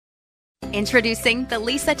Introducing the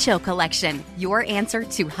Lisa Chill Collection, your answer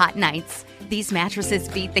to hot nights. These mattresses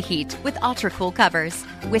beat the heat with ultra-cool covers,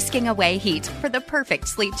 whisking away heat for the perfect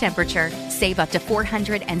sleep temperature. Save up to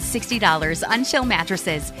 $460 on Chill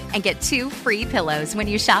mattresses and get 2 free pillows when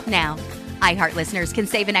you shop now. iHeart listeners can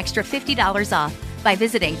save an extra $50 off by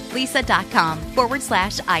visiting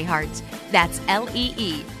lisa.com/iHeart. That's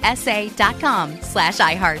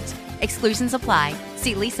LEESA.com/iHeart. Exclusions apply.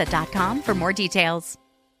 See lisa.com for more details.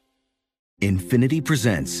 Infinity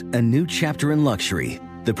presents a new chapter in luxury,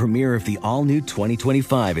 the premiere of the all-new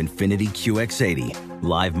 2025 Infinity QX80,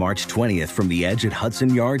 live March 20th from the Edge at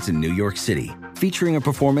Hudson Yards in New York City, featuring a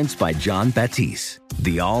performance by John Batiste.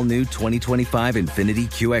 The all-new 2025 Infinity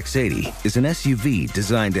QX80 is an SUV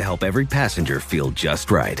designed to help every passenger feel just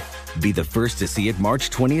right. Be the first to see it March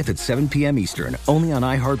 20th at 7 p.m. Eastern, only on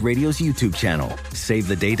iHeartRadio's YouTube channel. Save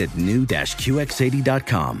the date at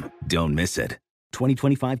new-QX80.com. Don't miss it.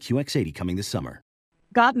 2025 QX80 coming this summer.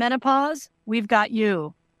 Got menopause? We've got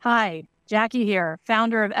you. Hi, Jackie here,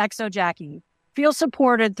 founder of Exo Jackie. Feel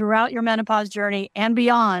supported throughout your menopause journey and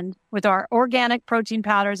beyond with our organic protein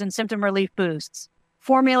powders and symptom relief boosts.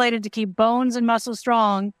 Formulated to keep bones and muscles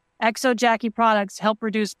strong, Exo Jackie products help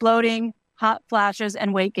reduce bloating, hot flashes,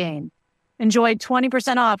 and weight gain. Enjoy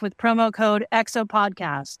 20% off with promo code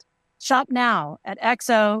EXOPODCAST. Shop now at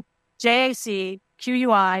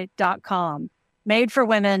exojacqui.com. Made for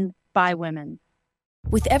women, by women.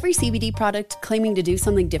 With every CBD product claiming to do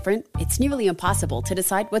something different, it's nearly impossible to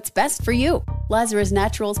decide what's best for you. Lazarus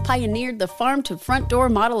Naturals pioneered the farm-to-front-door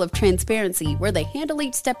model of transparency, where they handle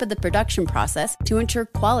each step of the production process to ensure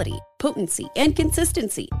quality, potency, and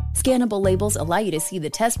consistency. Scannable labels allow you to see the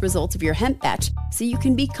test results of your hemp batch, so you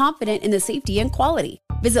can be confident in the safety and quality.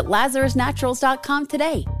 Visit LazarusNaturals.com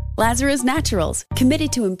today. Lazarus Naturals,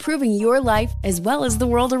 committed to improving your life as well as the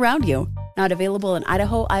world around you. Not available in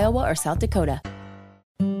Idaho, Iowa, or South Dakota.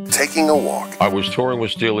 Taking a walk. I was touring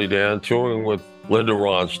with Steely Dan, touring with Linda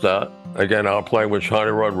Ronstadt. Again, I'm playing with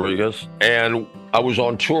Johnny Rodriguez. And I was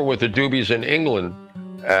on tour with the Doobies in England.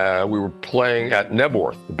 We were playing at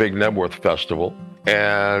Nebworth, the big Nebworth festival.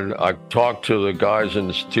 And I talked to the guys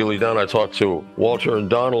in Steely Dan. I talked to Walter and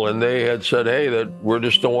Donald, and they had said, hey, that we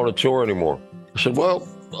just don't want to tour anymore. I said, well,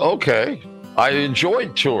 okay. I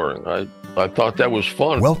enjoyed touring. I thought that was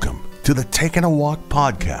fun. Welcome to the Taking a Walk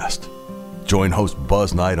podcast. Join host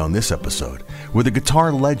Buzz Knight on this episode with a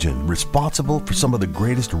guitar legend responsible for some of the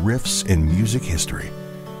greatest riffs in music history.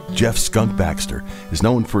 Jeff "Skunk" Baxter is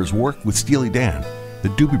known for his work with Steely Dan, the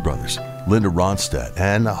Doobie Brothers, Linda Ronstadt,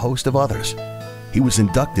 and a host of others. He was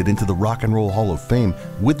inducted into the Rock and Roll Hall of Fame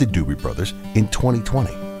with the Doobie Brothers in 2020.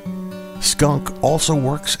 Skunk also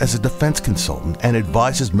works as a defense consultant and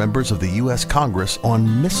advises members of the U.S. Congress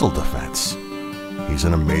on missile defense. He's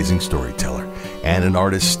an amazing storyteller and an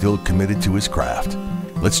artist still committed to his craft.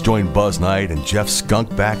 Let's join Buzz Knight and Jeff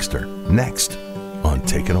 "Skunk" Baxter next on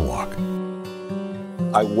Taking a Walk.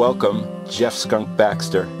 I welcome Jeff "Skunk"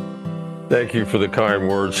 Baxter. Thank you for the kind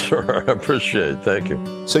words, sir. I appreciate it. Thank you.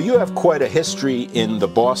 So you have quite a history in the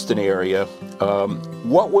Boston area.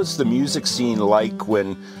 What was the music scene like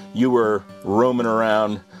when you were roaming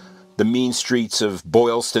around the mean streets of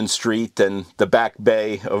Boylston Street and the Back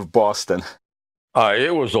Bay of Boston?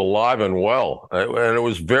 It was alive and well, and it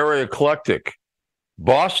was very eclectic.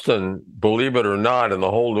 Boston, believe it or not, and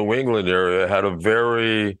the whole New England area had a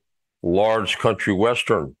very large country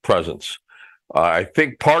western presence. I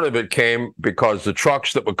think part of it came because the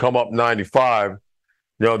trucks that would come up 95,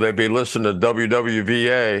 they'd be listening to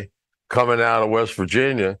WWVA coming out of West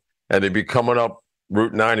Virginia, and they'd be coming up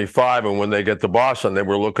Route 95, and when they get to Boston, they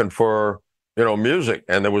were looking for, music,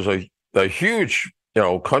 and there was a huge,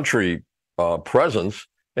 country presence.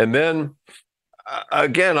 And then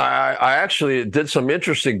again, I actually did some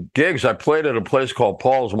interesting gigs. I played at a place called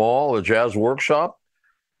Paul's Mall, a jazz workshop.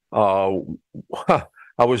 I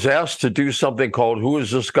was asked to do something called Who Is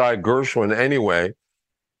This Guy Gershwin Anyway,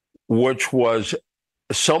 which was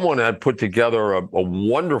someone had put together a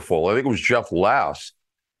wonderful, I think it was Jeff Lass,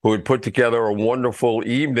 who had put together a wonderful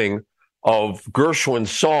evening of Gershwin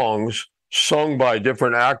songs sung by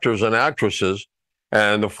different actors and actresses.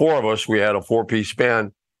 And the four of us, we had a 4-piece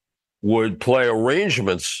band, would play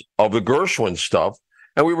arrangements of the Gershwin stuff.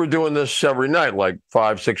 And we were doing this every night, like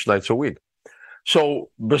 5-6 nights a week. So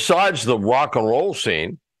besides the rock and roll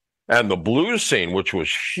scene and the blues scene, which was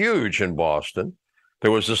huge in Boston,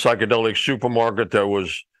 there was the psychedelic supermarket. There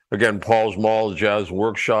was, again, Paul's Mall, jazz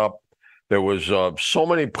workshop. There was so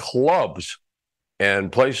many clubs and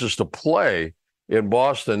places to play in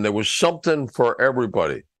Boston. There was something for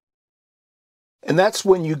everybody. And that's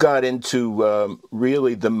when you got into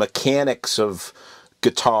really the mechanics of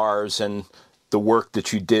guitars and the work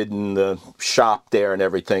that you did in the shop there and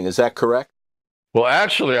everything. Is that correct? Well,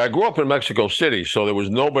 actually, I grew up in Mexico City, so there was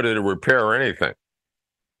nobody to repair anything.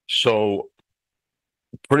 So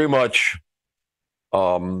pretty much,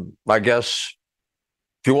 I guess,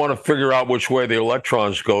 if you want to figure out which way the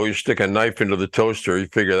electrons go, you stick a knife into the toaster. You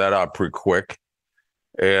figure that out pretty quick.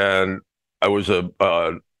 And I was an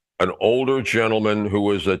older gentleman who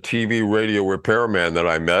was a TV radio repairman that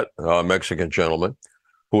I met, a Mexican gentleman,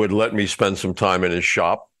 who had let me spend some time in his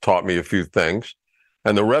shop, taught me a few things.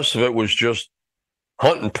 And the rest of it was just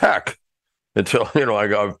hunt and peck until,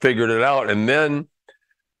 I figured it out. And then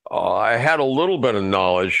I had a little bit of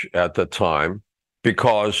knowledge at the time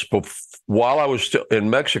because while I was still in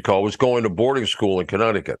Mexico, I was going to boarding school in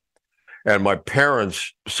Connecticut. And my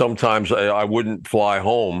parents, sometimes I wouldn't fly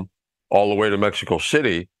home all the way to Mexico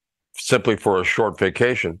City simply for a short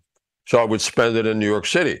vacation. So I would spend it in New York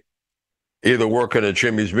City, either working at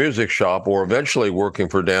Jimmy's music shop or eventually working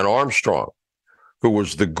for Dan Armstrong, who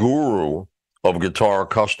was the guru of guitar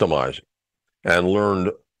customizing and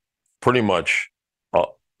learned pretty much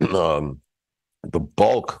the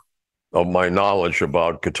bulk of my knowledge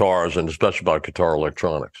about guitars and especially about guitar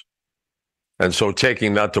electronics. And so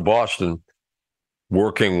taking that to Boston,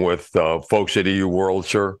 working with folks at EU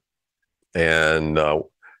Wurlitzer, and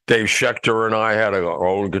Dave Schechter and I had our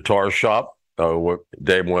own guitar shop.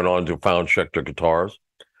 Dave went on to found Schechter Guitars.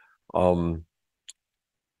 And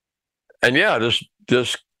yeah,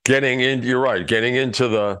 just getting into, you're right, getting into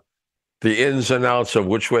the ins and outs of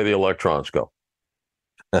which way the electrons go.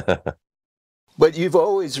 But you've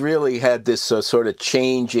always really had this sort of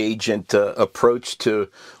change agent approach to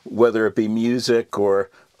whether it be music or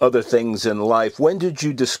other things in life. When did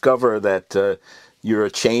you discover that you're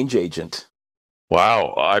a change agent?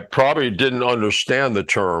 Wow, I probably didn't understand the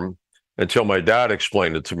term until my dad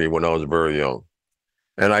explained it to me when I was very young.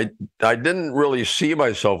 And I didn't really see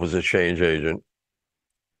myself as a change agent.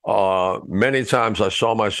 Many times I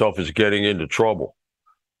saw myself as getting into trouble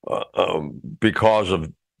because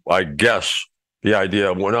of, I guess, the idea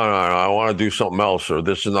of, well, no, I want to do something else, or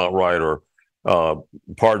this is not right, or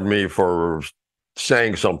pardon me for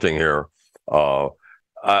saying something here.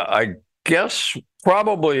 I guess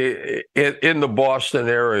probably in the Boston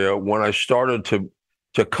area when I started to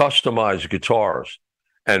customize guitars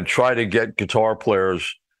and try to get guitar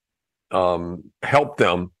players, help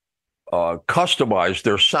them customize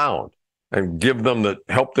their sound and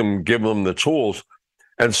help them give them the tools.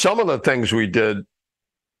 And some of the things we did,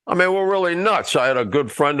 I mean, were really nuts. I had a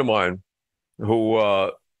good friend of mine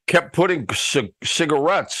who kept putting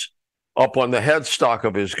cigarettes up on the headstock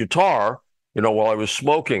of his guitar, while I was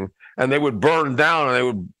smoking, and they would burn down and they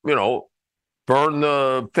would, burn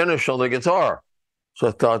the finish on the guitar. So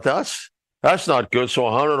I thought, that's not good. So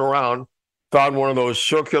I hunted around, found one of those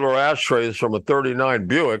circular ashtrays from a 39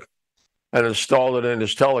 Buick and installed it in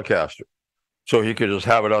his Telecaster. So he could just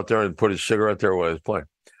have it out there and put his cigarette there while he was playing.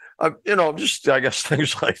 Just, I guess,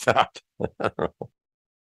 things like that.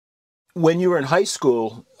 When you were in high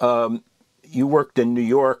school, you worked in New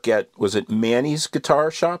York at, was it Manny's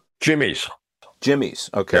Guitar Shop? Jimmy's,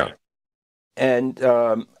 okay. Yeah. And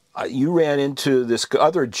you ran into this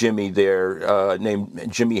other Jimmy there named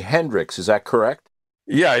Jimi Hendrix, is that correct?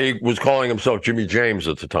 Yeah, he was calling himself Jimmy James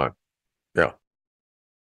at the time. Yeah.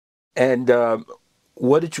 And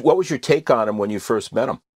what was your take on him when you first met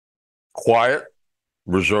him? Quiet,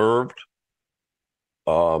 reserved,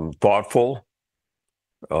 thoughtful,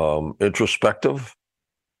 introspective.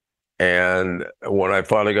 And when I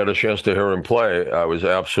finally got a chance to hear him play, I was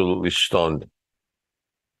absolutely stunned.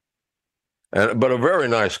 But a very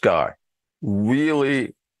nice guy.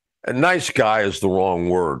 Really, a nice guy is the wrong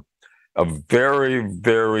word. A very,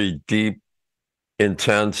 very deep,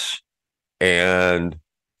 intense, and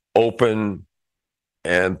open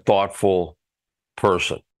and thoughtful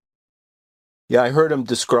person. Yeah, I heard him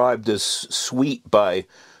described as sweet by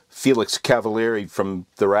Felix Cavalieri from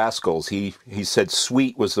the Rascals. He said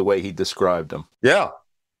sweet was the way he described him. Yeah.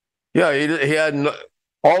 Yeah, he had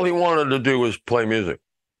all he wanted to do was play music.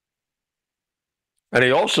 And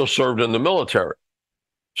he also served in the military.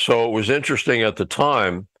 So it was interesting at the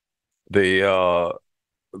time, the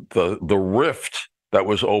rift that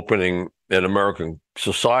was opening in American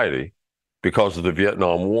society because of the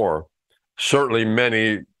Vietnam War. Certainly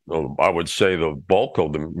many, I would say the bulk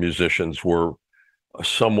of the musicians were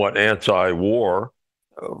somewhat anti-war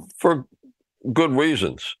for good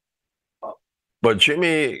reasons. But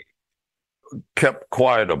Jimmy kept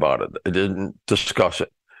quiet about it. He didn't discuss it.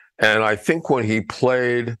 And I think when he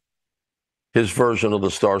played his version of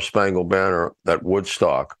the Star Spangled Banner at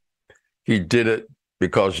Woodstock, he did it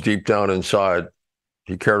because deep down inside,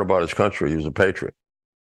 He cared about his country. He was a patriot.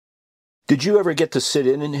 Did you ever get to sit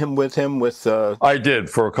with him? I did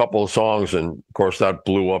for a couple of songs, and of course that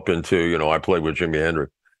blew up into, I played with Jimi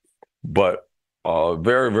Hendrix. But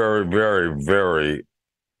very, very, very, very,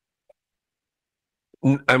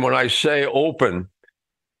 and when I say open,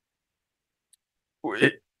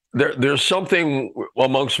 there's something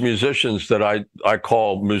amongst musicians that I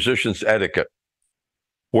call musicians etiquette,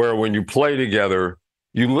 where when you play together,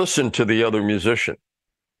 you listen to the other musician.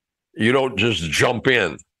 You don't just jump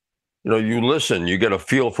in. You listen, you get a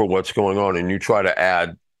feel for what's going on, and you try to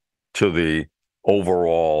add to the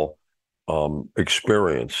overall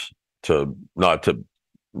experience, not to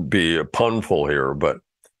be punful here, but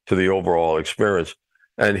to the overall experience.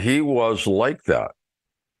 And he was like that.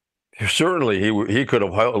 Certainly, he could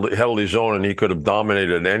have held his own, and he could have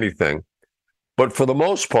dominated anything. But for the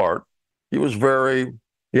most part, he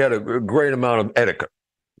had a great amount of etiquette,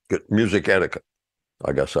 music etiquette,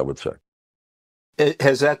 I guess I would say.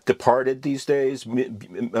 Has that departed these days,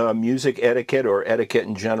 music etiquette or etiquette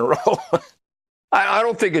in general? I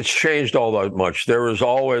don't think it's changed all that much. There is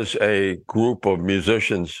always a group of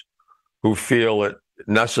musicians who feel it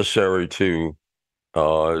necessary to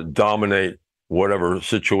dominate whatever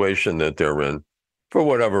situation that they're in for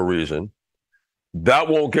whatever reason. That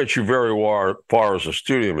won't get you very far as a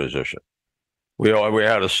studio musician. We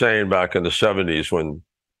had a saying back in the 70s when,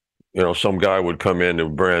 some guy would come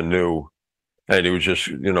in brand new, and he would just,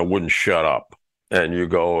 wouldn't shut up. And you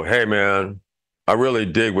go, hey, man, I really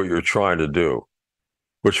dig what you're trying to do,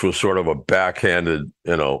 which was sort of a backhanded,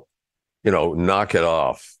 knock it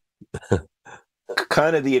off.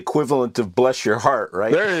 Kind of the equivalent of bless your heart,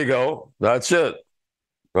 right? There you go. That's it.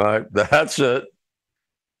 Right. That's it.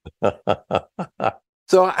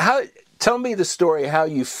 So tell me the story, how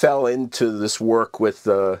you fell into this work with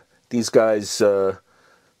these guys,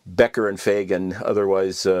 Becker and Fagan,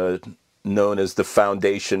 otherwise known as the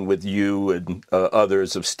Foundation, with you and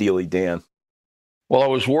others of Steely Dan. Well, I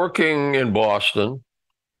was working in Boston.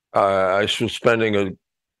 I was playing in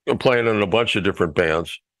a bunch of different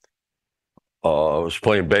bands. I was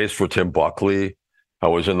playing bass for Tim Buckley. I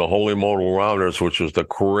was in the Holy Modal Rounders, which was the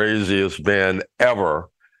craziest band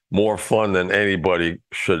ever, more fun than anybody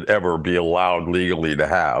should ever be allowed legally to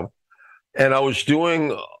have. And I was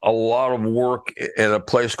doing a lot of work in a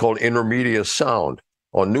place called Intermedia Sound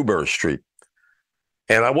on Newbury Street.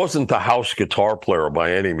 And I wasn't the house guitar player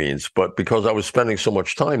by any means, but because I was spending so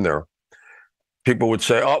much time there, people would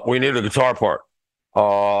say, oh, we need a guitar part.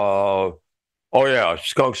 Oh, yeah,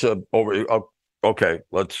 Skunk's over. Okay,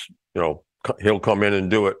 let's, he'll come in and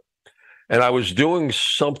do it. And I was doing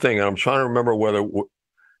something, and I'm trying to remember whether it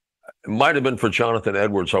might have been for Jonathan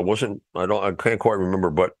Edwards. I can't quite remember,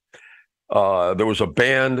 but there was a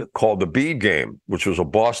band called The Bead Game, which was a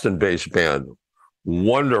Boston-based band,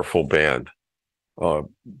 wonderful band,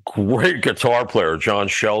 great guitar player, John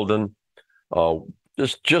Sheldon,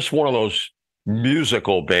 just one of those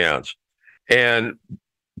musical bands. And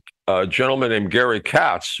a gentleman named Gary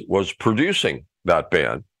Katz was producing that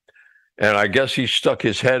band. And I guess he stuck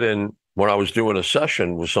his head in when I was doing a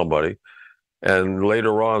session with somebody. And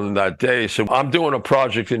later on that day, said, I'm doing a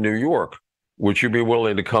project in New York. Would you be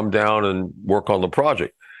willing to come down and work on the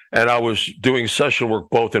project? And I was doing session work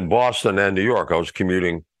both in Boston and New York. I was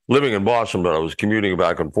living in Boston, but I was commuting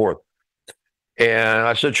back and forth. And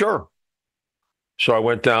I said, sure. So I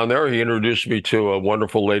went down there. He introduced me to a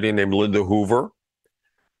wonderful lady named Linda Hoover,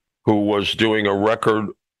 who was doing a record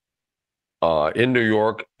in New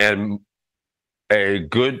York, and a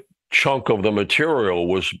good chunk of the material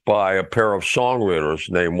was by a pair of songwriters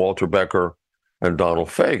named Walter Becker and Donald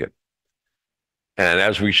Fagen. And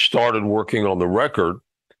as we started working on the record,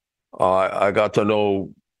 I got to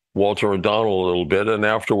know Walter and Donald a little bit, and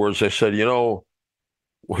afterwards they said,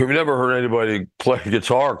 we've never heard anybody play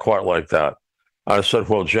guitar quite like that. I said,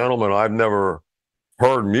 well, gentlemen, I've never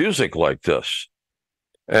heard music like this.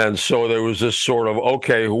 And so there was this sort of,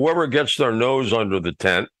 okay, whoever gets their nose under the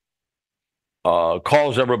tent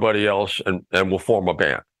calls everybody else, and we'll form a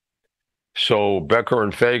band. So Becker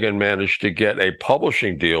and Fagen managed to get a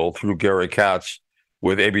publishing deal through Gary Katz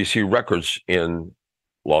with ABC Records in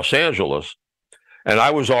Los Angeles. And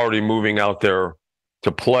I was already moving out there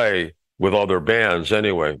to play with other bands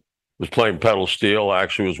anyway. I was playing pedal steel. I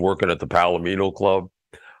actually was working at the Palomino Club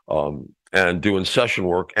and doing session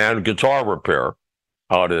work and guitar repair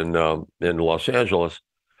out in Los Angeles.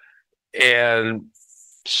 And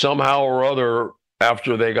somehow or other,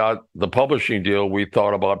 after they got the publishing deal, we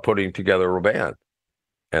thought about putting together a band.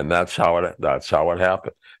 And that's how it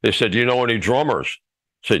happened. They said, do you know any drummers?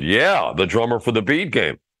 I said, yeah, the drummer for The Bead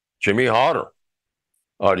Game, Jimmy Hodder.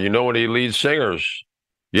 Do you know any lead singers?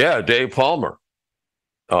 Yeah, Dave Palmer.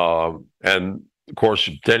 And of course,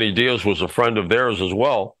 Denny Diaz was a friend of theirs as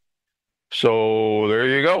well. So there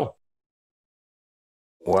you go.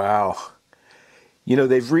 Wow. You know,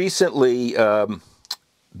 they've recently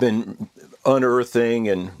been unearthing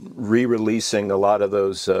and re-releasing a lot of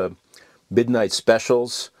those midnight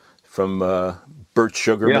specials from Burt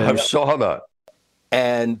Sugarman. Yeah, I saw that.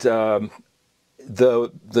 And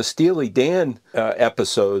the Steely Dan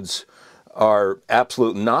episodes are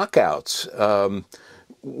absolute knockouts.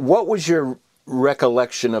 What was your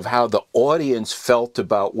recollection of how the audience felt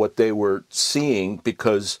about what they were seeing?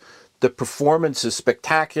 Because the performance is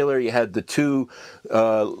spectacular. You had the two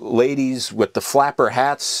ladies with the flapper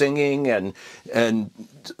hats singing, and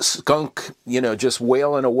Skunk, just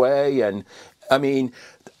wailing away. And I mean,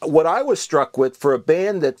 what I was struck with, for a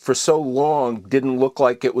band that for so long didn't look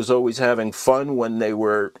like it was always having fun when they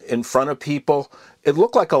were in front of people, it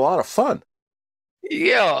looked like a lot of fun.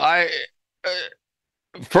 Yeah,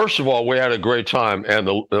 first of all, we had a great time, and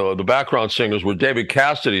the background singers were David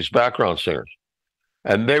Cassidy's background singers,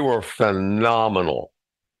 and they were phenomenal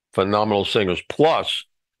singers. Plus,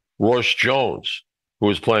 Royce Jones, who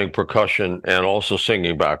was playing percussion and also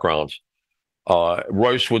singing backgrounds.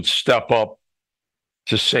 Royce would step up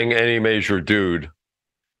to sing Any Major Dude,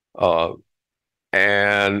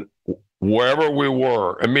 and wherever we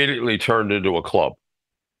were, immediately turned into a club.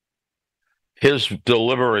 His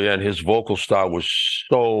delivery and his vocal style was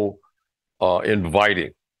so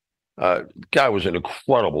inviting. Guy was an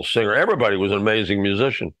incredible singer. Everybody was an amazing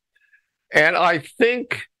musician. And I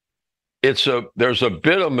think there's a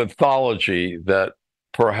bit of mythology that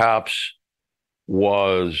perhaps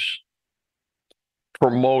was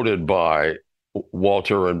promoted by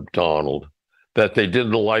Walter and Donald, that they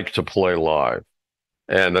didn't like to play live,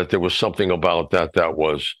 and that there was something about that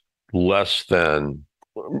was less than,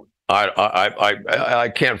 I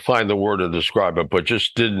can't find the word to describe it, but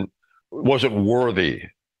just wasn't worthy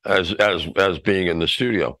as being in the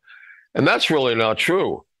studio. And that's really not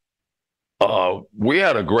true. We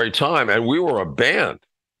had a great time, and we were a band.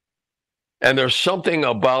 And there's something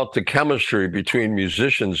about the chemistry between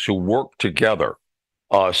musicians who work together.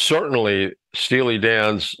 Certainly, Steely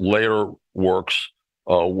Dan's later works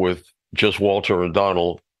with just Walter and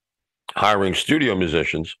Donald hiring studio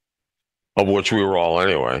musicians, of which we were all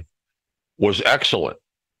anyway, was excellent.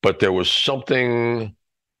 But there was something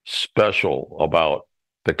special about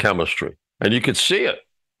the chemistry. And you could see it.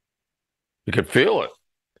 You could feel it.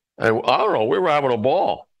 And I don't know, we were having a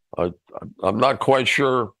ball. I'm not quite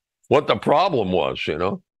sure what the problem was,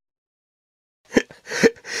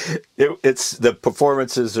 It's the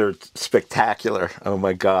performances are spectacular. Oh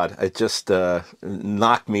my God! It just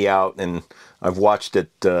knocked me out, and I've watched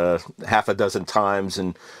it half a dozen times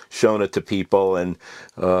and shown it to people, and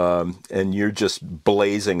you're just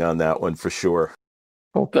blazing on that one for sure.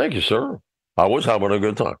 Oh, thank you, sir. I was having a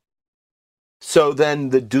good time. So then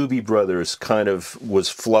the Doobie Brothers kind of was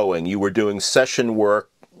flowing. You were doing session work,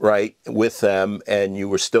 right, with them, and you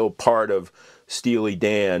were still part of Steely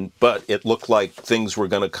Dan, but it looked like things were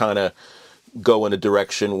going to kind of go in a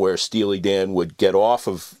direction where Steely Dan would get off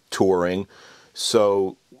of touring.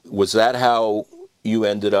 So was that how you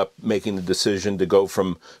ended up making the decision to go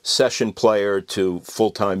from session player to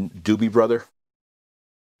full-time Doobie Brother?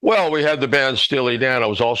 Well, we had the band Steely Dan. I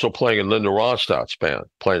was also playing in Linda Ronstadt's band,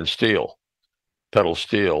 playing steel, pedal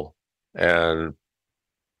steel, and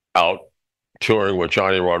out touring with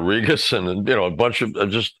Johnny Rodriguez and a bunch of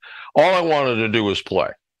just all I wanted to do was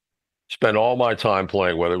play. Spend all my time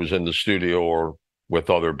playing, whether it was in the studio or with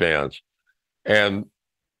other bands. And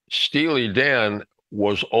Steely Dan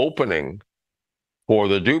was opening for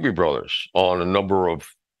the Doobie Brothers on a number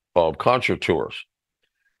of concert tours.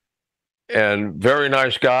 And very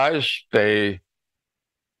nice guys. They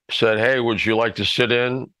said, "Hey, would you like to sit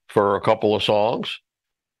in for a couple of songs?"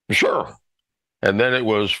 Sure. And then it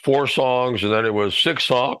was 4 songs, and then it was 6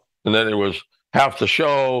 songs, and then it was half the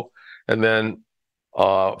show. And then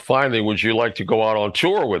finally, would you like to go out on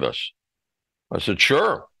tour with us? I said,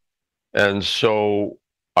 sure. And so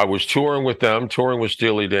I was touring with them, touring with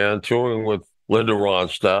Steely Dan, touring with Linda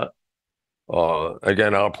Ronstadt,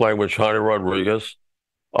 again, out playing with Johnny Rodriguez.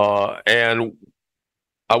 And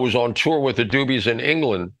I was on tour with the Doobies in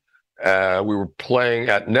England. We were playing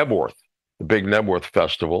at Nebworth, the big Nebworth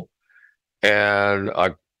Festival. And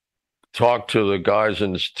I talked to the guys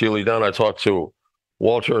in Steely Dan. I talked to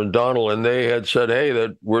Walter and Donald, and they had said, "Hey,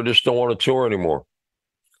 that we just don't want to tour anymore."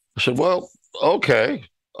 I said, "Well, okay."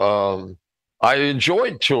 I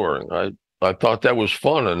enjoyed touring. I thought that was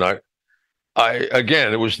fun, and I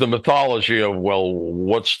again, it was the mythology of, well,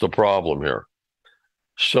 what's the problem here?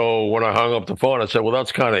 So when I hung up the phone, I said, well,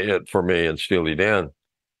 that's kind of it for me and Steely Dan.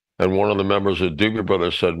 And one of the members of Doobie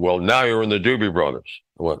Brothers said, well, now you're in the Doobie Brothers.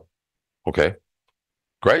 I went, okay,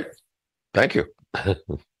 great. Thank you.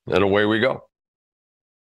 And away we go.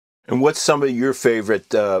 And what's some of your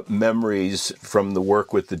favorite memories from the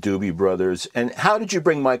work with the Doobie Brothers? And how did you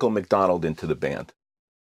bring Michael McDonald into the band?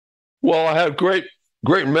 Well, I have great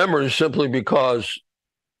memories simply because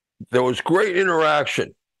there was great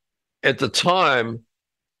interaction. At the time,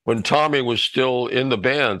 when Tommy was still in the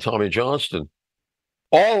band, Tommy Johnston,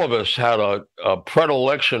 all of us had a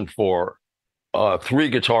predilection for 3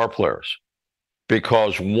 guitar players,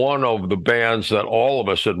 because one of the bands that all of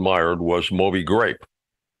us admired was Moby Grape.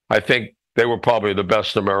 I think they were probably the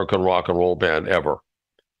best American rock and roll band ever.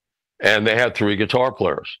 And they had 3 guitar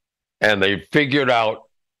players. And they figured out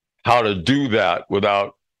how to do that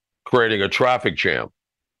without creating a traffic jam.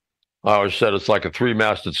 I always said it's like a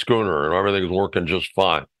 3-masted schooner and everything's working just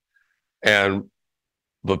fine. And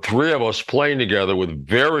the 3 of us playing together with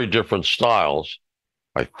very different styles,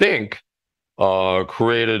 I think,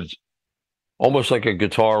 created almost like a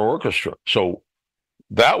guitar orchestra. So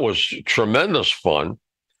that was tremendous fun.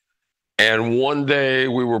 And one day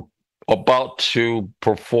we were about to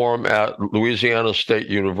perform at Louisiana State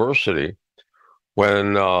University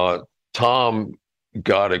when Tom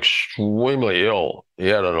got extremely ill. He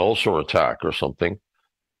had an ulcer attack or something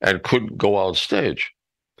and couldn't go on stage.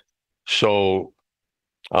 So,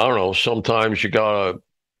 I don't know, sometimes you got to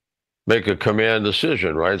make a command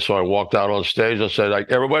decision, right? So I walked out on stage. I said,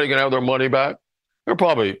 like, everybody can have their money back. There are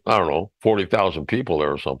probably, I don't know, 40,000 people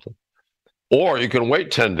there or something. Or you can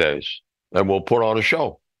wait 10 days and we'll put on a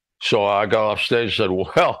show. So I got off stage and said,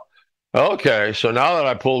 well, okay. So now that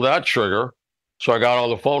I pulled that trigger, so I got on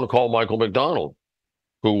the phone and called Michael McDonald,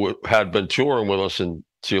 who had been touring with us in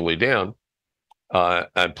Steely Dan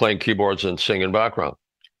and playing keyboards and singing background,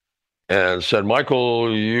 and said,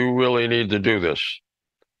 Michael, you really need to do this.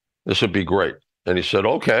 This would be great. And he said,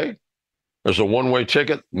 okay, there's a one-way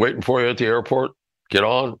ticket waiting for you at the airport. Get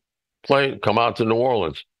on plane, come out to New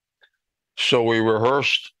Orleans. So we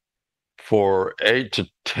rehearsed for 8 to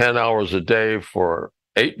 10 hours a day for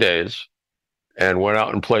 8 days and went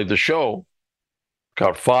out and played the show.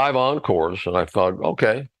 Got 5 encores, and I thought,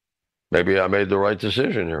 okay, maybe I made the right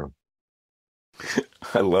decision here.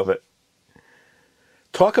 I love it.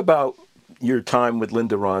 Talk about your time with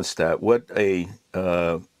Linda Ronstadt. What a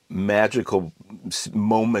magical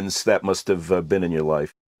moments that must have been in your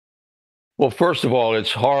life. Well, first of all,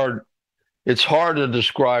 it's hard to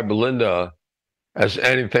describe Linda as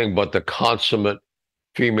anything but the consummate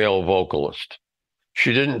female vocalist.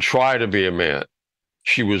 She didn't try to be a man.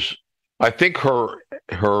 She was, I think her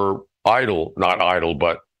idol, not idol,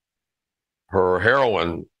 but her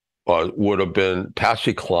heroine would have been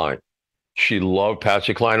Patsy Cline. She loved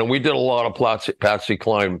Patsy Cline, and we did a lot of Patsy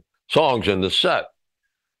Cline songs in the set.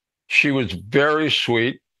 She was very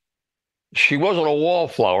sweet. She wasn't a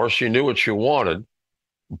wallflower. She knew what she wanted,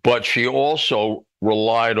 but she also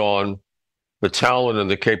relied on the talent and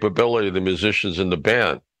the capability of the musicians in the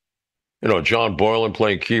band. You know, John Boylan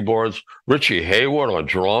playing keyboards, Richie Hayward on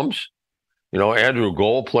drums, you know, Andrew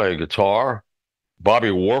Gold playing guitar,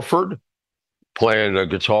 Bobby Warford playing the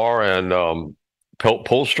guitar and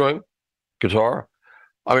pull string guitar.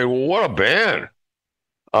 I mean, what a band.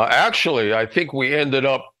 Actually, I think we ended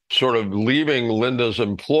up sort of leaving Linda's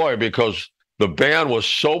employ because the band was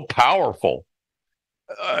so powerful.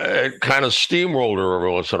 It kind of steamrolled her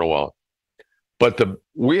every once in a while. But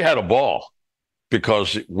we had a ball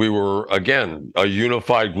because we were, again, a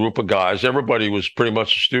unified group of guys. Everybody was pretty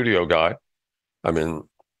much a studio guy. I mean,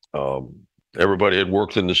 everybody had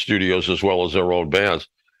worked in the studios as well as their own bands.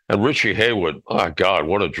 And Richie Hayward, oh, God,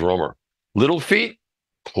 what a drummer. Little Feat,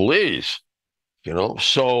 please. You know,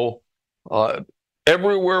 so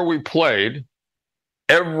everywhere we played,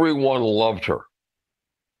 everyone loved her.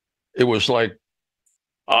 It was like,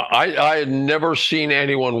 I had never seen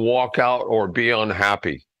anyone walk out or be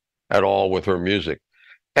unhappy at all with her music.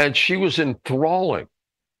 And she was enthralling.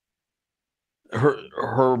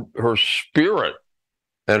 Her spirit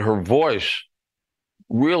and her voice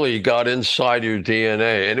really got inside your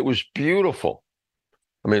DNA, and it was beautiful.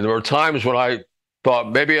 I mean, there were times when I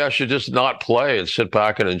thought maybe I should just not play and sit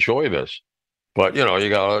back and enjoy this. But, you know, you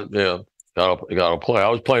gotta play. I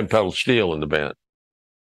was playing pedal steel in the band.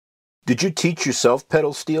 Did you teach yourself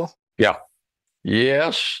pedal steel? Yeah.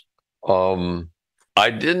 Yes. I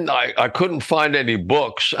didn't. I couldn't find any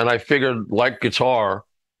books, and I figured, like guitar,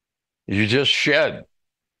 you just shed.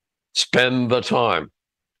 Spend the time.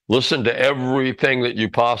 Listen to everything that you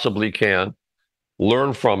possibly can.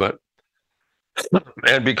 Learn from it.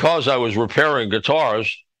 And because I was repairing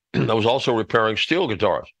guitars, I was also repairing steel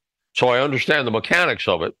guitars. So I understand the mechanics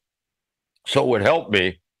of it. So it would help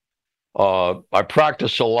me. I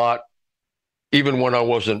practiced a lot, even when I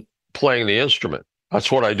wasn't playing the instrument.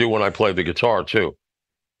 That's what I do when I play the guitar, too.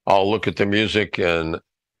 I'll look at the music and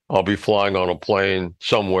I'll be flying on a plane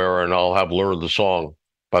somewhere and I'll have learned the song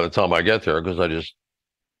by the time I get there because I just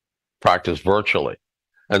practice virtually.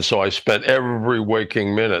 And so I spent every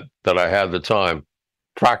waking minute that I had the time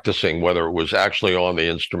practicing, whether it was actually on the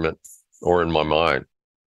instrument or in my mind.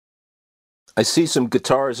 I see some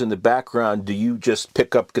guitars in the background. Do you just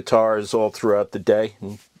pick up guitars all throughout the day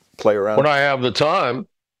and play around? When I have the time.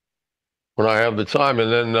 And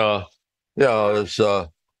then, it's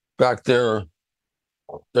back there.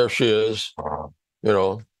 There she is.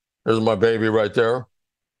 There's my baby right there,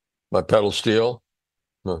 my pedal steel.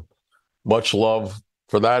 Much love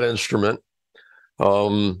for that instrument.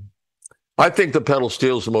 I think the pedal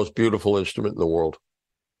steel is the most beautiful instrument in the world.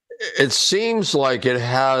 It seems like it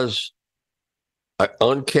has an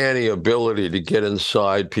uncanny ability to get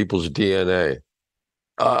inside people's DNA.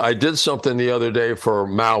 I did something the other day for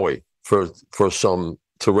Maui to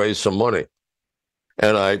raise some money,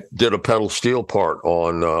 and I did a pedal steel part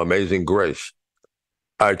on Amazing Grace.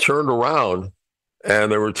 I turned around,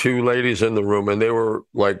 and there were two ladies in the room, and they were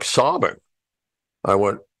like sobbing. I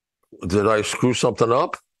went, "Did I screw something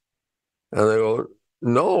up?" And they go,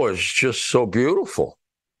 "No, it's just so beautiful."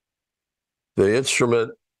 The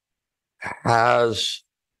instrument has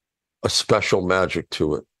a special magic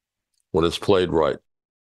to it when it's played right.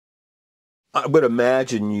 I would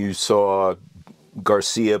imagine you saw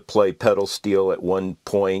Garcia play pedal steel at one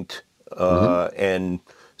point, and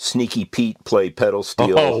Sneaky Pete play pedal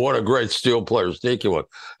steel. Oh, what a great steel player, Sneaky one.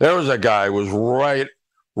 There was a guy who was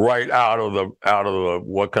right out of the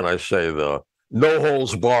what can I say, the no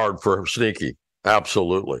holds barred for Sneaky.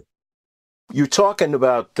 Absolutely. You're talking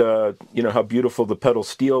about how beautiful the pedal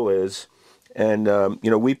steel is, and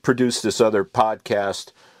we produced this other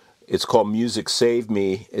podcast. It's called Music Saved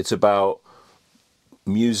Me. It's about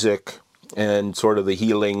music and sort of the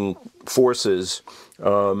healing forces.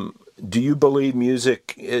 Do you believe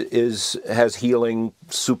music has healing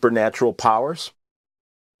supernatural powers?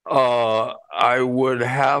 We would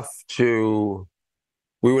have to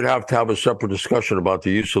have a separate discussion about the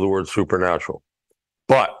use of the word supernatural.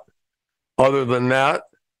 But other than that,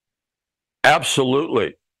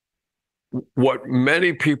 absolutely. What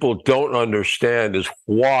many people don't understand is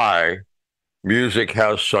why music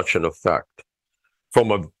has such an effect. From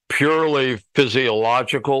a purely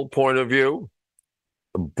physiological point of view,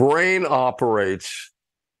 the brain operates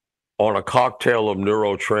on a cocktail of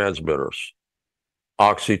neurotransmitters: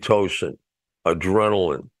 oxytocin,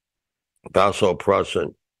 adrenaline,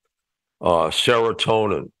 vasopressin,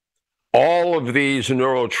 serotonin. All of these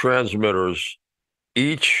neurotransmitters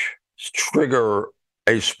each trigger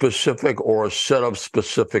a specific or a set of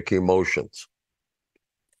specific emotions.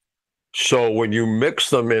 So when you mix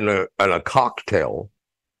them in a cocktail,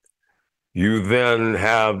 you then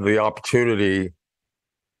have the opportunity,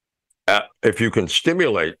 if you can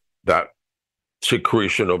stimulate that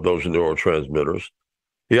secretion of those neurotransmitters,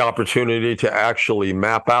 the opportunity to actually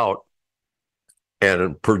map out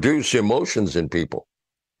and produce emotions in people.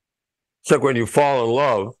 It's like when you fall in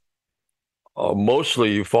love,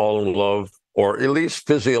 mostly you fall in love, or at least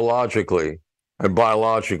physiologically and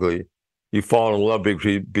biologically, you fall in love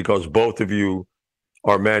because both of you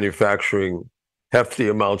are manufacturing hefty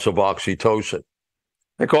amounts of oxytocin.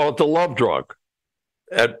 They call it the love drug.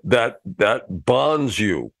 That bonds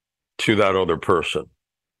you to that other person,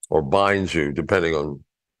 or binds you, depending on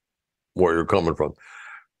where you're coming from.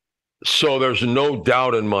 So there's no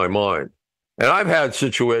doubt in my mind. And I've had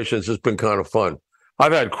situations, it's been kind of fun.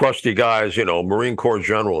 I've had crusty guys, Marine Corps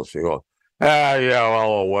generals,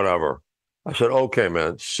 whatever. I said, "Okay,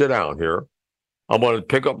 man, sit down here. I'm going to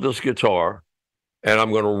pick up this guitar and I'm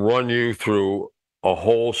going to run you through a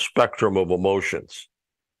whole spectrum of emotions."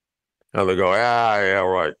 And they go, "Yeah,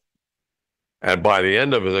 right." And by the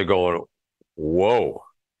end of it, they're going, "Whoa."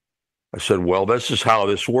 I said, "Well, this is how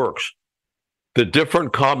this works. The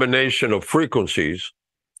different combination of frequencies,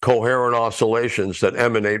 coherent oscillations that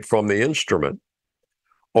emanate from the instrument,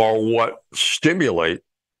 are what stimulate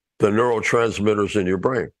the neurotransmitters in your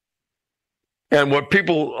brain." And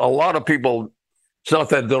a lot of people, it's not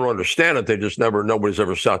that they don't understand it, nobody's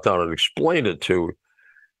ever sat down and explained it to.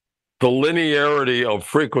 The linearity of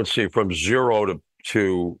frequency from zero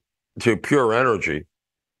to pure energy,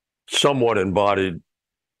 somewhat embodied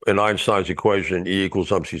in Einstein's equation, E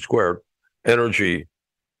equals mc squared. Energy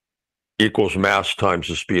equals mass times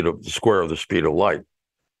the square of the speed of light.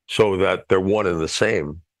 so that they're one and the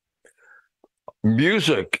same.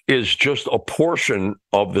 Music is just a portion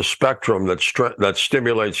of the spectrum that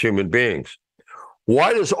stimulates human beings.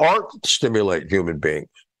 Why does art stimulate human beings?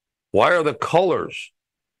 Why are the colors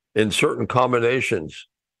in certain combinations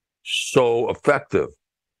so effective?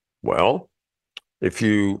 Well, if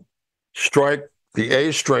you strike the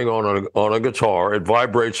A string on a guitar, it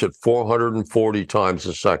vibrates at 440 times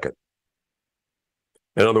a second.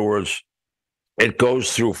 In other words, it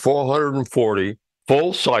goes through 440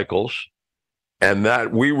 full cycles, and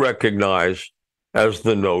that we recognize as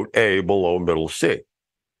the note A below middle C.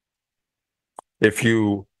 If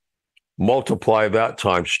you multiply that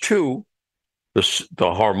times 2,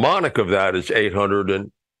 the harmonic of that is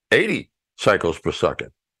 880 cycles per second.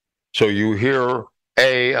 So you hear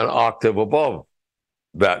A an octave above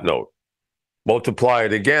that note. Multiply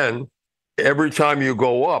it again. Every time you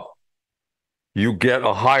go up, you get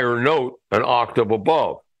a higher note an octave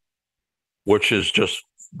above, which is just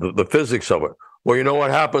the physics of it. Well, you know what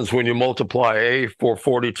happens when you multiply A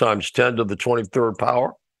 440 times 10 to the 23rd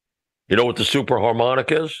power? You know what the super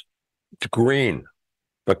harmonic is? It's green,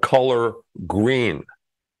 the color green.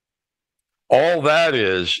 All that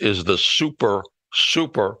is the super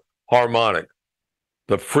harmonic.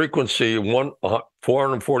 The frequency,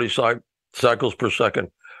 440 cycles per second,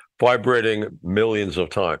 vibrating millions of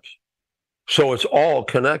times. So it's all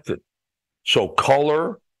connected. So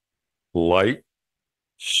color, light,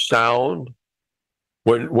 sound.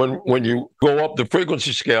 When you go up the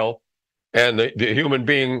frequency scale and the human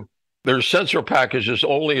being, their sensor package is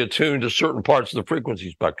only attuned to certain parts of the frequency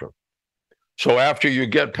spectrum. So after you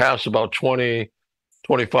get past about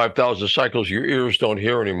 25,000 cycles, your ears don't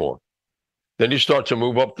hear anymore. Then you start to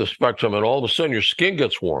move up the spectrum, and all of a sudden your skin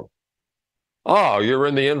gets warm. Oh, you're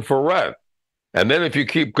in the infrared. And then if you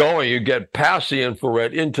keep going, you get past the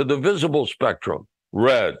infrared into the visible spectrum,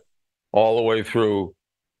 red, all the way through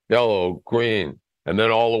yellow, green, and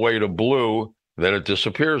then all the way to blue. Then it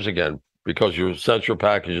disappears again because your sensor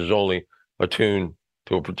package is only attuned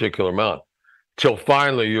to a particular amount. Till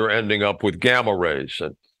finally you're ending up with gamma rays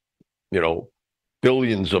and,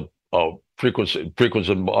 billions of frequency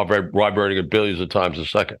vibrating at billions of times a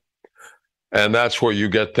second. And that's where you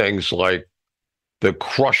get things like the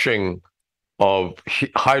crushing of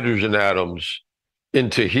hydrogen atoms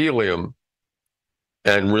into helium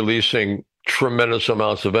and releasing tremendous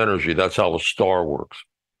amounts of energy. That's how a star works.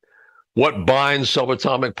 What binds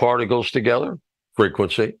subatomic particles together?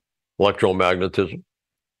 Frequency, electromagnetism.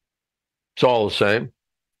 It's all the same.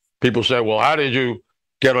 People say, well, how did you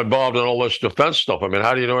get involved in all this defense stuff? I mean,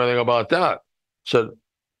 how do you know anything about that? I said,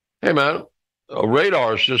 hey, man, a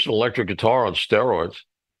radar is just an electric guitar on steroids.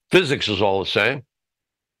 Physics is all the same.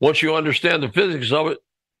 Once you understand the physics of it,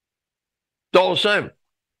 it's all the same.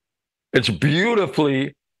 It's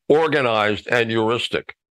beautifully organized and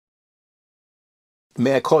heuristic.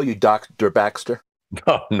 May I call you Dr. Baxter?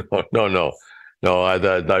 No, I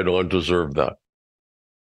don't deserve that.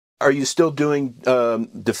 Are you still doing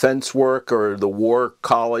defense work or the war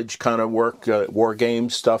college kind of work, war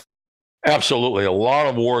games stuff? Absolutely. A lot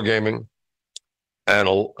of war gaming. And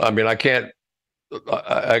I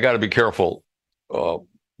got to be careful.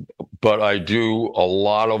 But I do a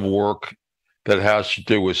lot of work that has to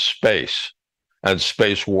do with space and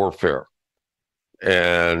space warfare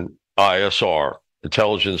and ISR,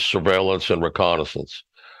 intelligence, surveillance, and reconnaissance,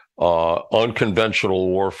 unconventional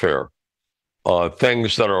warfare,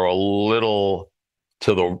 things that are a little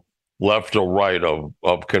to the left or right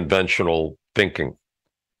of conventional thinking.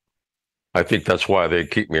 I think that's why they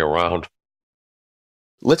keep me around.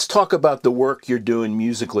 Let's talk about the work you're doing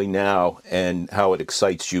musically now and how it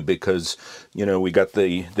excites you, because, we got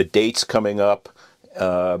the dates coming up.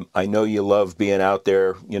 I know you love being out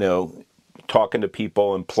there, talking to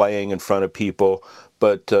people and playing in front of people,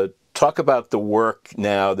 but talk about the work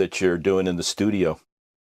now that you're doing in the studio.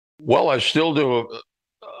 Well, I still do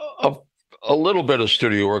a little bit of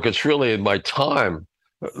studio work. It's really in my time.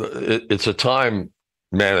 It's a time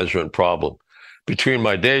management problem. Between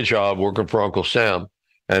my day job, working for Uncle Sam,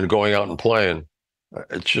 and going out and playing,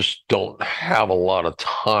 I just don't have a lot of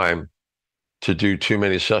time to do too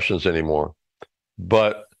many sessions anymore.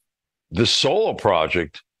 But the solo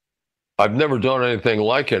project, I've never done anything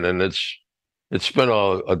like it, and it's been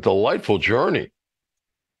a delightful journey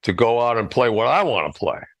to go out and play what I want to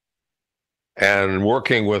play. And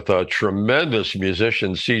working with a tremendous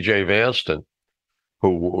musician, C.J. Vanston,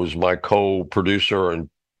 who was my co-producer, and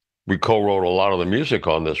we co-wrote a lot of the music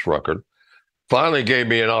on this record, finally gave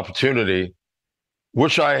me an opportunity,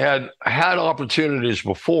 which I had opportunities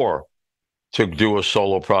before to do a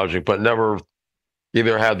solo project, but never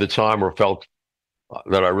either had the time or felt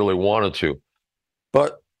that I really wanted to.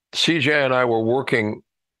 But CJ and I were working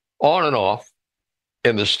on and off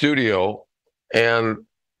in the studio, and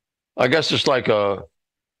I guess it's like a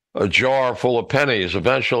jar full of pennies.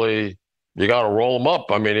 Eventually, you got to roll them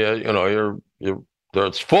up. I mean,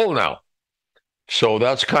 it's full now. So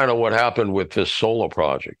that's kind of what happened with this solo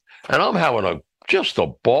project. And I'm having just a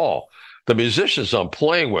ball. The musicians I'm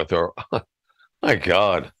playing with are, my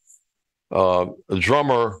God, the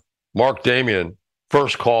drummer, Mark Damian,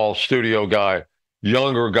 first call studio guy,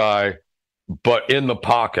 younger guy, but in the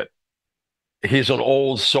pocket. He's an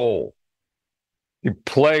old soul. He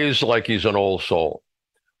plays like he's an old soul.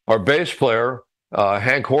 Our bass player,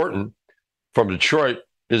 Hank Horton from Detroit,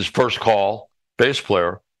 is first call bass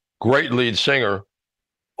player, great lead singer,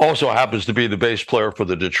 also happens to be the bass player for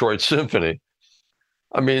the Detroit Symphony.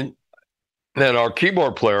 I mean, and our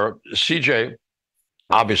keyboard player, CJ,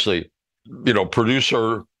 obviously,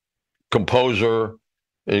 producer, composer,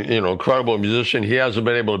 incredible musician. He hasn't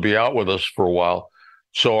been able to be out with us for a while.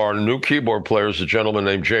 So our new keyboard player is a gentleman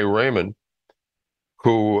named James Raymond,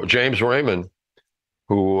 Jay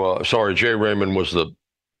Raymond was the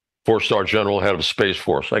 4-star general head of Space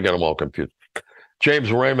Force. I get them all confused.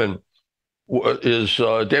 James Raymond is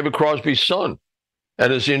David Crosby's son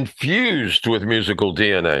and is infused with musical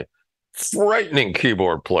DNA. Frightening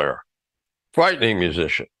keyboard player, frightening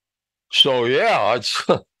musician. So yeah,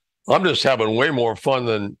 I'm just having way more fun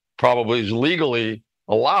than probably is legally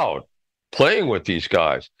allowed playing with these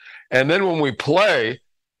guys. And then when we play,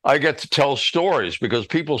 I get to tell stories because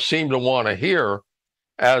people seem to want to hear,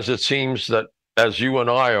 as it seems that as you and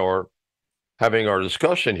I are having our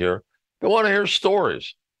discussion here, they want to hear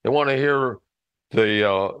stories. They want to hear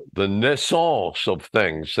the naissance of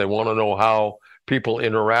things. They want to know how people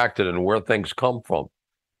interacted and where things come from.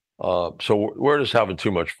 So we're just having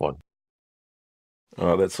too much fun.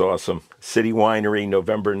 Oh, that's awesome. City Winery,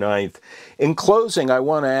 November 9th. In closing, I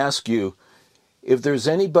want to ask you if there's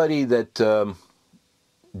anybody that,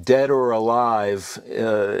 dead or alive,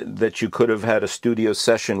 that you could have had a studio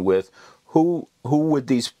session with, who would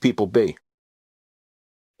these people be?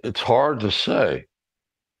 It's hard to say.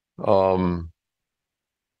 Because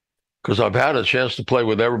I've had a chance to play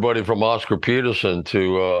with everybody from Oscar Peterson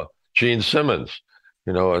to Gene Simmons.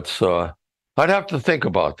 I'd have to think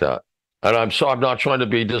about that. And I'm not trying to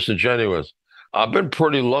be disingenuous. I've been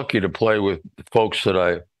pretty lucky to play with folks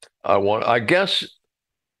that I want. I guess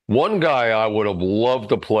one guy I would have loved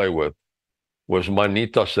to play with was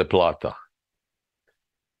Manitas de Plata,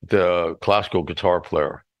 the classical guitar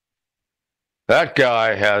player. That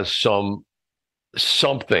guy has some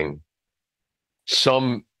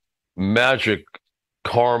magic,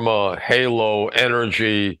 karma, halo,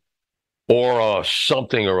 energy, aura,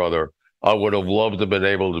 something or other. I would have loved to have been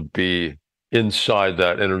able to be inside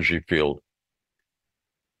that energy field.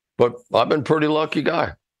 But I've been a pretty lucky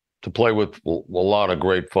guy to play with a lot of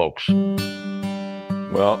great folks.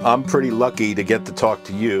 Well, I'm pretty lucky to get to talk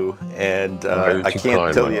to you, and I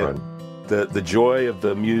can't tell you the joy of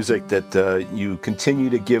the music that you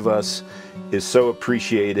continue to give us is so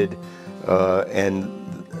appreciated, and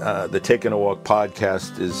the Taking a Walk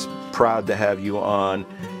podcast is proud to have you on.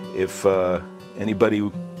 If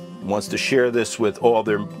anybody wants to share this with all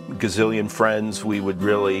their gazillion friends, we would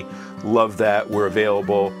really love that. We're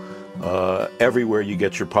available everywhere you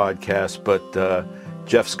get your podcast. But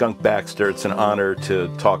Jeff Skunk Baxter, it's an honor to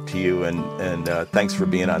talk to you, and thanks for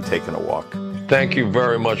being on Taking a Walk. Thank you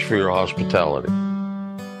very much for your hospitality.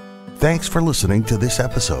 Thanks for listening to this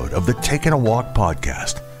episode of the Taking a Walk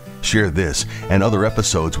podcast. Share this and other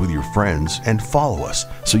episodes with your friends and follow us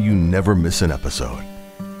so you never miss an episode.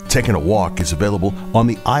 Taking a Walk is available on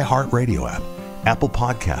the iHeartRadio app, Apple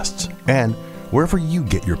Podcasts, and wherever you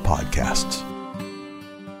get your podcasts.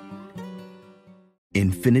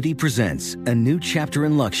 Infinity presents a new chapter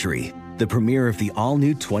in luxury, the premiere of the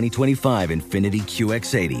all-new 2025 Infinity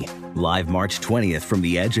QX80, live March 20th from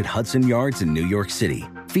the Edge at Hudson Yards in New York City,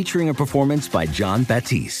 featuring a performance by John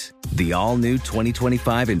Batiste. The all-new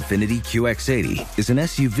 2025 Infinity QX80 is an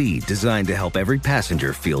SUV designed to help every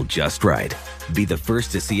passenger feel just right. Be the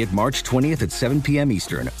first to see it March 20th at 7 p.m.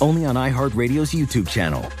 Eastern, only on iHeartRadio's YouTube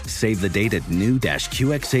channel. Save the date at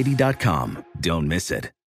new-QX80.com. Don't miss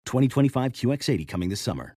it. 2025 QX80 coming this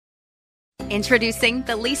summer. Introducing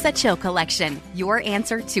the Lisa Chill Collection, your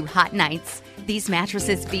answer to hot nights. These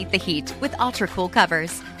mattresses beat the heat with ultra-cool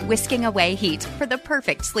covers, whisking away heat for the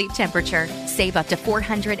perfect sleep temperature. Save up to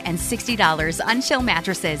 $460 on Chill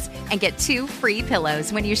mattresses and get 2 free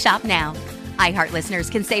pillows when you shop now. iHeart listeners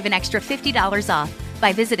can save an extra $50 off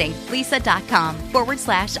by visiting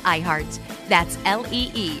lisa.com/iHeart. That's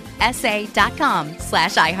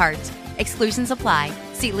LEESA.com/iHeart. Exclusions apply.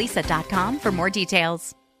 See leesa.com for more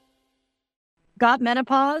details. Got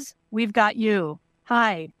menopause? We've got you.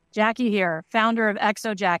 Hi, Jackie here, founder of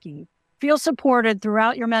Exo Jackie. Feel supported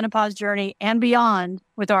throughout your menopause journey and beyond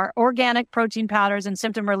with our organic protein powders and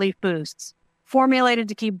symptom relief boosts. Formulated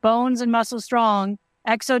to keep bones and muscles strong,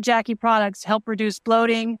 Exo Jackie products help reduce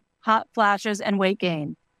bloating, hot flashes, and weight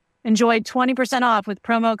gain. Enjoy 20% off with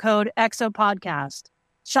promo code EXOPODCAST.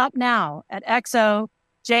 Shop now at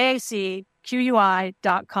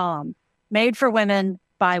exojacqui.com. Made for women,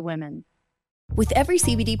 by women. With every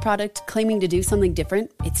CBD product claiming to do something different,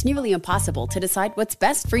 it's nearly impossible to decide what's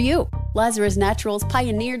best for you. Lazarus Naturals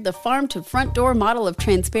pioneered the farm-to-front-door model of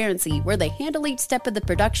transparency, where they handle each step of the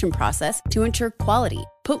production process to ensure quality,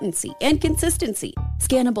 potency, and consistency.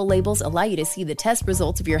 Scannable labels allow you to see the test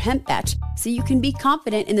results of your hemp batch, so you can be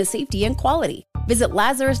confident in the safety and quality. Visit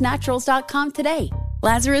LazarusNaturals.com today.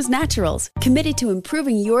 Lazarus Naturals, committed to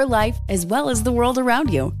improving your life as well as the world around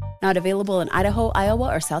you. Not available in Idaho,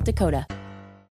 Iowa, or South Dakota.